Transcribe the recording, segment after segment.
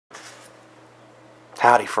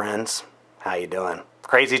Howdy, friends. How you doing?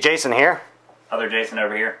 Crazy Jason here. Other Jason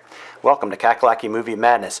over here. Welcome to Kakalaki Movie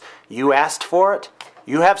Madness. You asked for it,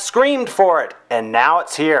 you have screamed for it, and now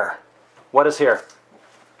it's here. What is here?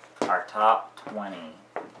 Our top 20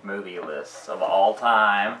 movie lists of all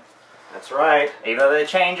time. That's right. Even though they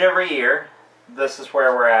change every year, this is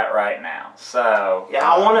where we're at right now. So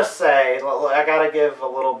yeah, I want to say, I got to give a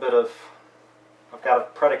little bit of, I've got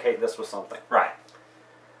to predicate this with something. Right.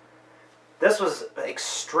 This was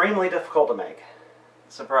extremely difficult to make.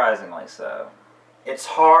 Surprisingly so. It's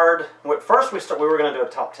hard. First we were going to do a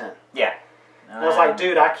top 10. Yeah. And I was like,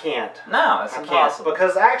 dude, I can't. No, it's impossible.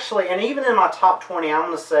 Because actually, and even in my top 20, I'm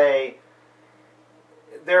going to say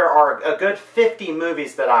there are a good 50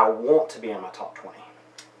 movies that I want to be in my top 20.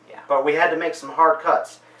 Yeah. But we had to make some hard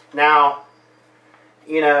cuts. Now,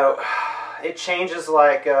 you know, it changes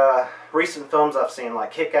like recent films I've seen, like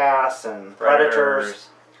Kick-Ass and Predators.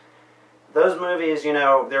 Those movies, you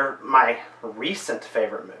know, they're my recent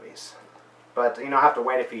favorite movies. But, you know, I have to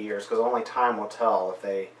wait a few years because only time will tell if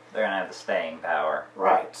they're going to have the staying power.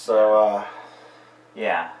 Right. So,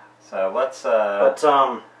 yeah. So let's, But,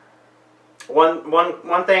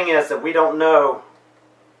 one thing is that we don't know.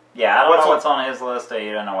 Yeah, I don't know what's on his list,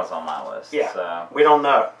 you don't know what's on my list. Yeah. So. We don't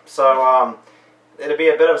know. So, it'll be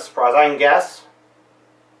a bit of a surprise. I can guess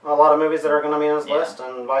a lot of movies that are going to be on his list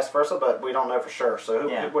and vice versa, but we don't know for sure. So,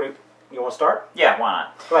 you want to start? Yeah, why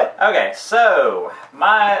not? Go ahead. Okay, so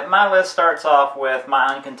my list starts off with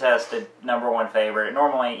my uncontested #1 favorite.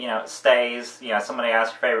 Normally, you know, it stays. You know, somebody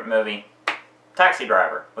asks your favorite movie, Taxi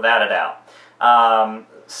Driver, without a doubt.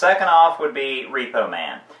 Second off would be Repo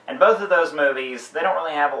Man, and both of those movies, they don't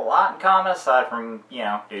really have a lot in common aside from, you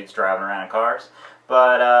know, dudes driving around in cars.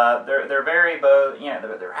 But they're very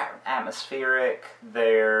they're atmospheric.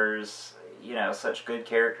 There's, you know, such good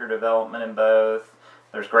character development in both.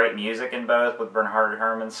 There's great music in both with Bernard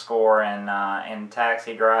Herrmann's score and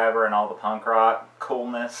Taxi Driver and all the punk rock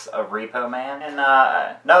coolness of Repo Man. And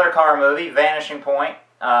another car movie, Vanishing Point,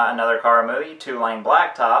 another car movie, Two Lane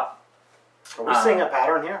Blacktop. Are we seeing a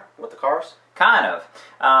pattern here with the cars? Kind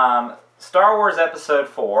of. Star Wars Episode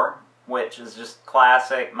 4, which is just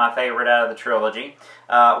classic, my favorite out of the trilogy.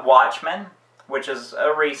 Watchmen, which is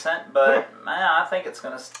a recent, but I think it's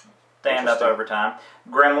going to stand up over time.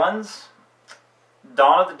 Gremlins.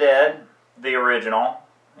 Dawn of the Dead, the original.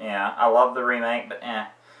 Yeah, I love the remake, but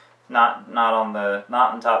not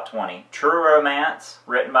in top 20. True Romance,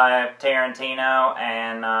 written by Tarantino,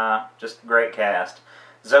 and just a great cast.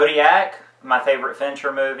 Zodiac, my favorite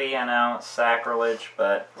Fincher movie. I know it's sacrilege,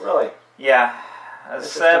 but really, yeah,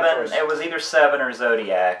 Seven. It was either Seven or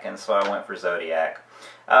Zodiac, and so I went for Zodiac.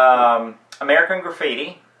 American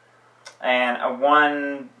Graffiti. And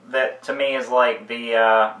one that to me is like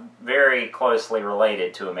the very closely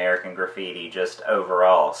related to American Graffiti, just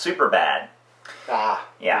overall. Superbad. Ah,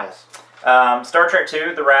 yeah. Yes. Star Trek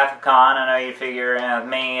II, The Wrath of Khan. I know you figure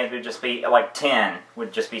me, it would just be like 10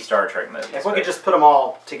 would just be Star Trek movies. If we could just put them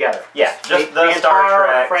all together. Yeah, just the Star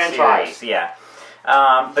Trek franchise. Series, yeah.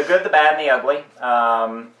 The Good, the Bad, and the Ugly.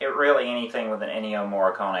 Anything with an Ennio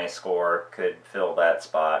Morricone score could fill that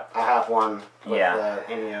spot. I have one with the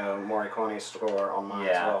Ennio Morricone score on mine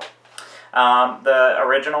as well. The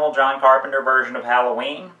original John Carpenter version of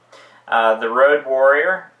Halloween. The Road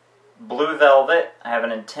Warrior. Blue Velvet. I have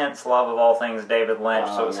an intense love of all things David Lynch,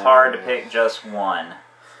 so it's hard to pick just one.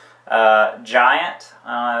 Giant,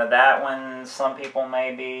 that one some people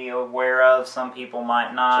may be aware of, some people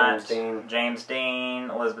might not. James Dean,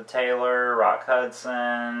 Elizabeth Taylor, Rock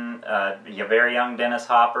Hudson, very young Dennis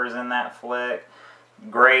Hopper's in that flick.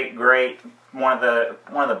 Great, one of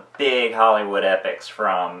the big Hollywood epics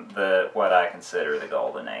from what I consider the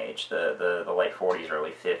golden age, the late 40s,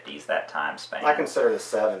 early 50s, that time span. I consider the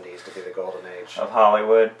 70s to be the golden age of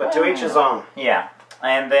Hollywood. But to each his own. Yeah,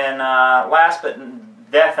 and then last but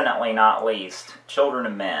definitely not least, Children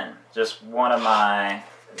of Men. Just one of my...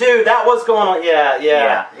 Dude, that was going on...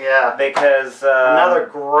 Yeah. Because... another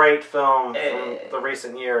great film from the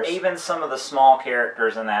recent years. Even some of the small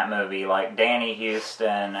characters in that movie, like Danny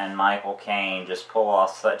Huston and Michael Caine, just pull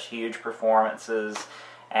off such huge performances.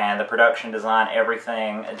 And the production design,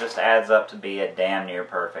 everything, it just adds up to be a damn near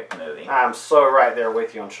perfect movie. I'm so right there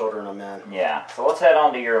with you on Children of Men. Yeah. So let's head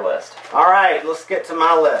on to your list. Alright, let's get to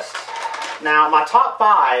my list. Now, my top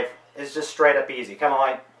 5 is just straight up easy, kind of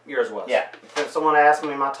like yours was. Yeah. If someone asks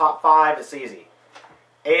me my top 5, it's easy.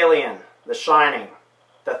 Alien, The Shining,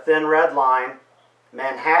 The Thin Red Line,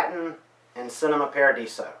 Manhattan, and Cinema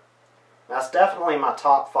Paradiso. That's definitely my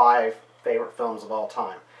top 5 favorite films of all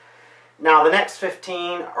time. Now, the next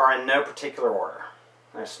 15 are in no particular order.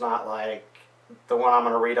 It's not like the one I'm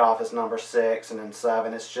going to read off is number 6, and then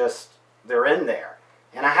 7. It's just, they're in there.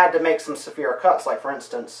 And I had to make some severe cuts, like for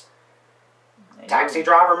instance, Taxi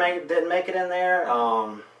Driver didn't make it in there.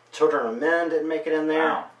 Children of Men didn't make it in there.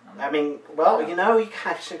 Wow. I mean, well, you know, you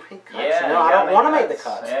should make cuts. Yeah, you know, I don't want to make the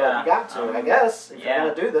cuts, yeah. but you got to, I guess, if you're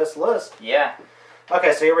going to do this list. Yeah.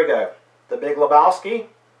 Okay, so here we go. The Big Lebowski,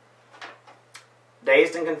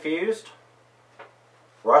 Dazed and Confused,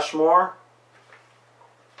 Rushmore,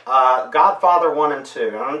 Godfather 1 and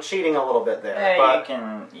 2. I'm cheating a little bit there. Yeah, but, you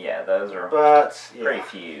can, those are pretty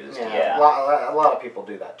fused, A lot of people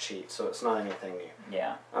do that cheat, so it's not anything new.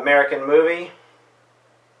 Yeah. American Movie,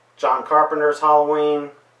 John Carpenter's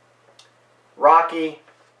Halloween, Rocky.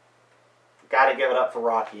 Got to give it up for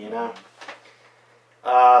Rocky, you know.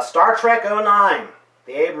 Star Trek '09,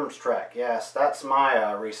 the Abrams Trek. Yes, that's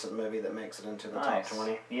my recent movie that makes it into the top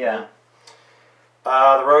 20. Yeah.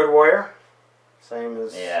 The Road Warrior, same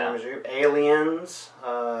as you. Aliens,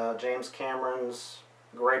 James Cameron's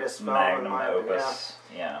greatest film. Magnum opus.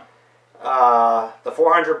 Yeah. The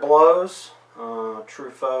 400 Blows,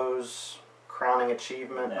 Truffaut's crowning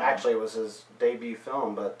achievement. Yeah. Actually, it was his debut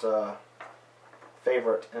film, but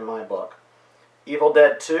favorite in my book. Evil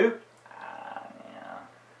Dead 2.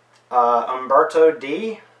 Umberto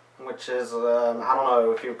D, which is, I don't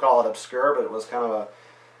know if you would call it obscure, but it was kind of a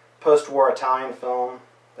post-war Italian film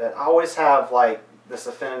that I always have like this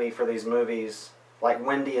affinity for these movies, like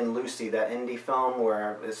Wendy and Lucy, that indie film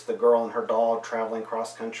where it's the girl and her dog traveling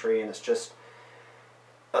cross-country, and it's just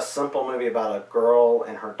a simple movie about a girl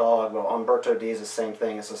and her dog. Well, Umberto D is the same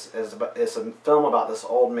thing. It's a film about this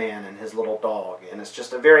old man and his little dog, and it's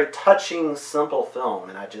just a very touching, simple film,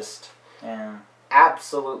 and I just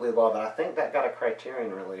absolutely love it. I think that got a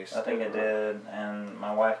Criterion release. I think it did, and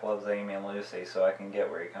my wife loves Amy and Lucy, so I can get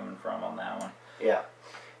where you're coming from on that one. Yeah.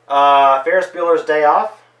 Ferris Bueller's Day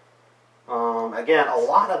Off. Again, a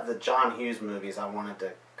lot of the John Hughes movies I wanted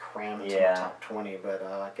to cram into the top 20, but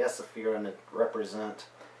I guess if you're going to represent...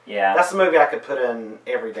 Yeah. That's a movie I could put in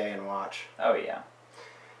every day and watch. Oh, yeah.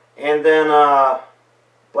 And then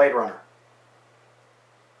Blade Runner.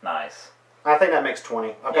 Nice. I think that makes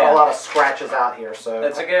 20. I've got a lot of scratches out here, so...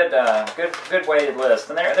 It's a good weighted list.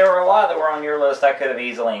 And there were a lot that were on your list I could have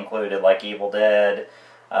easily included, like Evil Dead.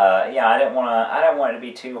 I didn't want it to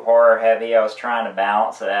be too horror heavy. I was trying to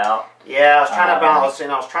balance it out. Yeah, I was trying to balance,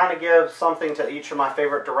 and I was trying to give something to each of my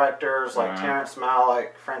favorite directors, like Terrence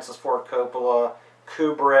Malick, Francis Ford Coppola,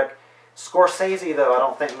 Kubrick. Scorsese, though, I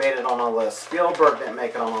don't think made it on a list. Spielberg didn't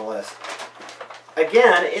make it on a list.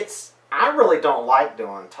 Again, I really don't like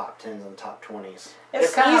doing top 10s and top 20s.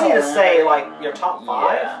 It's easy to say, like, your top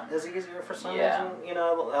 5 is easier for some reason, you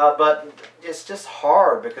know, but it's just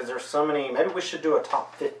hard because there's so many. Maybe we should do a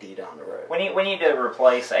top 50 down the road. We need to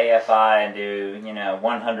replace AFI and do,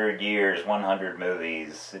 100 years, 100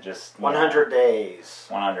 movies. Just 100 days.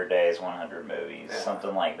 100 days, 100 movies,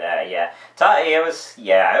 something like that. Yeah, it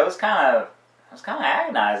was kind of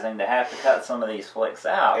agonizing to have to cut some of these flicks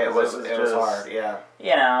out. It was hard, yeah.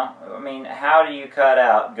 I mean, how do you cut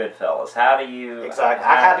out Goodfellas? How do you... Exactly.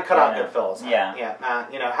 I had to cut out Goodfellas. Yeah.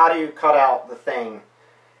 Yeah. How do you cut out The Thing?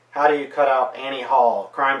 How do you cut out Annie Hall?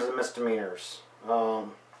 Crimes and Misdemeanors.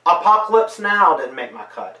 Apocalypse Now didn't make my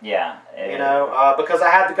cut. Yeah. Because I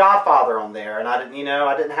had The Godfather on there, and I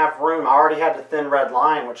didn't have room. I already had The Thin Red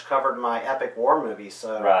Line, which covered my epic war movie,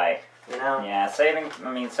 so... Right. Yeah, Saving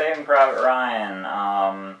Private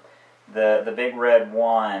Ryan, the Big Red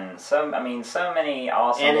One. So many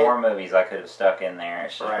awesome war movies I could have stuck in there.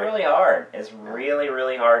 It's just really hard. It's really,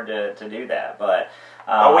 really hard to do that. But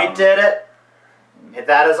we did it.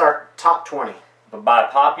 That is our top 20. But by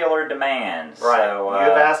popular demand. Right. So,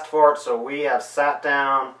 you've asked for it, so we have sat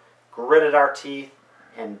down, gritted our teeth,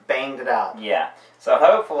 and banged it out. Yeah. So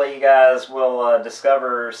hopefully you guys will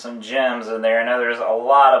discover some gems in there. I know there's a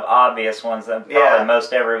lot of obvious ones that probably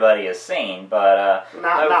most everybody has seen, but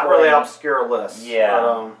not really obscure lists. Yeah.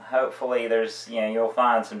 But, hopefully there's you'll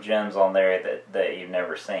find some gems on there that you've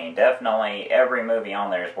never seen. Definitely every movie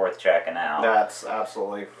on there is worth checking out. That's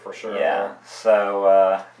absolutely for sure. Yeah.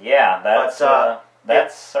 So that's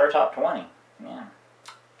our top 20. Yeah.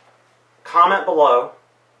 Comment below.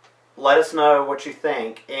 Let us know what you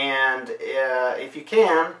think, and if you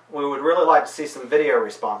can, we would really like to see some video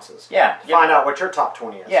responses. Yeah. Find out what your top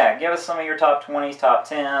 20 is. Yeah, give us some of your top 20s, top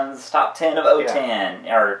 10s, top 10 of 010,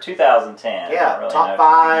 or 2010. Yeah, really top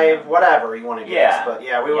 5, whatever you want to guess. But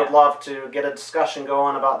we would love to get a discussion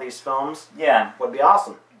going about these films. Yeah. Would be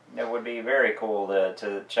awesome. It would be very cool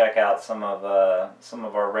to check out some of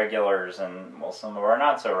our regulars and some of our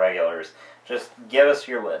not so regulars. Just give us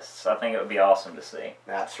your lists. I think it would be awesome to see.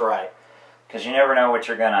 That's right. Because you never know what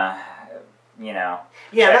you're gonna Yeah,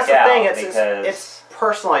 that's the thing. Because It's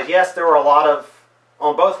personalized. Yes, there were a lot of,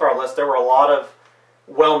 on both of our lists, there were a lot of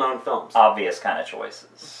well-known films. Obvious kind of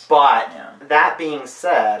choices. But that being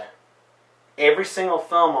said, every single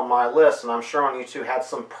film on my list, and I'm sure on you too, had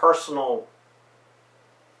some personal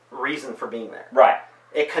reason for being there. Right.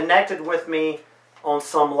 It connected with me on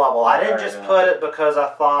some level. I didn't just put it because I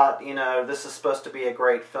thought, this is supposed to be a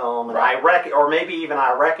great film, and or maybe even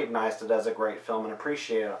I recognized it as a great film and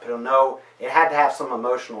appreciated it. But no, it had to have some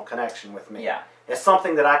emotional connection with me. Yeah. It's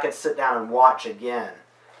something that I could sit down and watch again.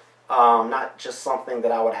 Not just something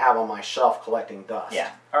that I would have on my shelf collecting dust.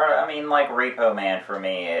 Yeah. Or, like Repo Man for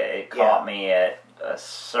me, it caught me at a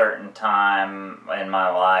certain time in my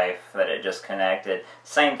life that it just connected.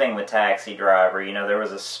 Same thing with Taxi Driver. There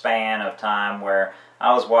was a span of time where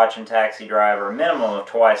I was watching Taxi Driver a minimum of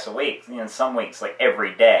twice a week. Some weeks, like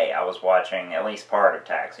every day, I was watching at least part of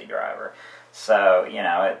Taxi Driver. So,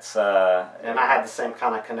 it's... and I had the same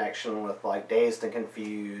kind of connection with, like, Dazed and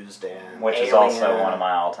Confused and which Alien, is also one of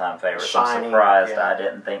my all-time favorites. Shining, I'm surprised I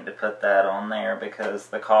didn't think to put that on there because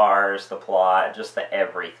the cars, the plot, just the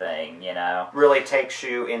everything, really takes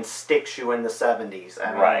you and sticks you in the 70s.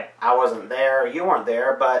 I mean, right. I wasn't there, you weren't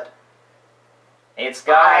there, but... It's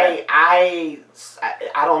got... I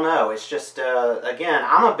don't know. It's just, again,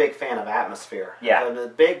 I'm a big fan of atmosphere. Yeah. The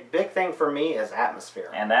big thing for me is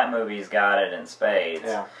atmosphere. And that movie's got it in spades.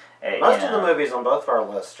 Yeah. Most of the movies on both of our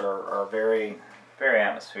lists are very... Very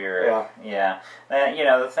atmospheric. Yeah.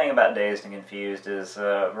 The thing about Dazed and Confused is,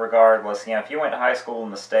 regardless, if you went to high school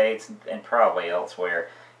in the States and probably elsewhere,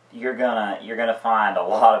 you're gonna find a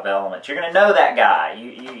lot of elements. You're gonna know that guy.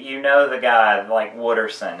 You know the guy like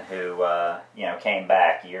Wooderson who came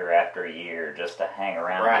back year after year just to hang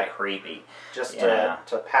around and be creepy. Just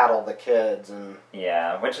to paddle the kids and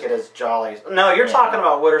which get his jollies. No, you're talking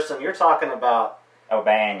about Wooderson. You're talking about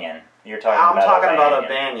O'Banion. I'm talking about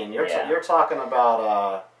O'Banion. You're talking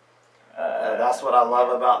about that's what I love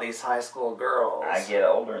about these high school girls. I get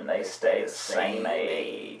older and they stay the same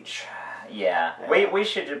age. Yeah. We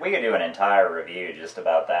could do an entire review just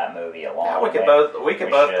about that movie alone. Yeah, we could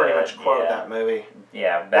both pretty much quote that movie.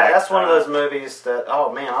 Yeah, that's one of those movies that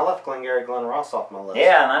I left Glengarry Glen Ross off my list.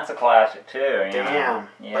 Yeah, and that's a classic too. Damn.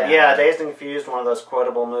 Yeah. But yeah, Dazed and Confused, one of those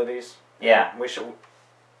quotable movies. Yeah. We should.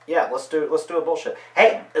 Yeah, let's do a bullshit.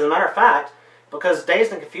 Hey, as a matter of fact, because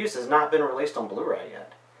Dazed and Confused has not been released on Blu-ray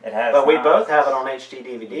yet. It has. But we both have it on HD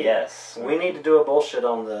DVD. Yes. We need to do a bullshit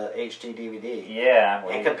on the HD DVD. Yeah.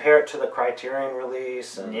 And compare it to the Criterion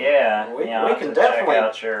release. And we can definitely check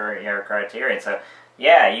out your Criterion. So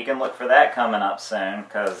yeah, you can look for that coming up soon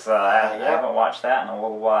because I haven't watched that in a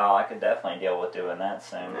little while. I could definitely deal with doing that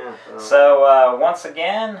soon. Yeah, so once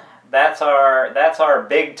again, that's our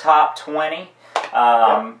big top 20.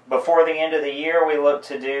 Before the end of the year, we look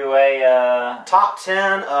to do a top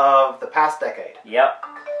 10 of the past decade. Yep.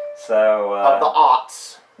 So of the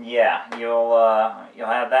aughts. Yeah, you'll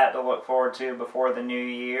have that to look forward to before the new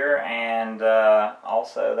year, and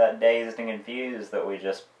also that Dazed and Confused that we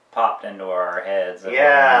just popped into our heads.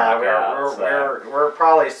 Yeah, we're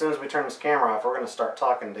probably, as soon as we turn this camera off, we're going to start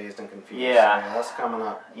talking Dazed and Confused. Yeah. So that's coming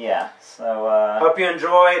up. Yeah, so... hope you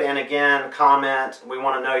enjoyed, and again, comment. We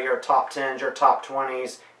want to know your top 10s, your top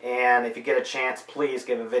 20s, and if you get a chance, please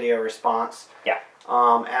give a video response. Yeah.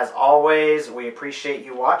 As always, we appreciate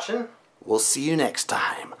you watching. We'll see you next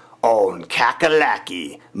time on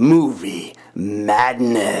Kakalaki Movie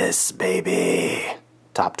Madness, baby.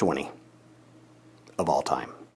 Top 20 of all time.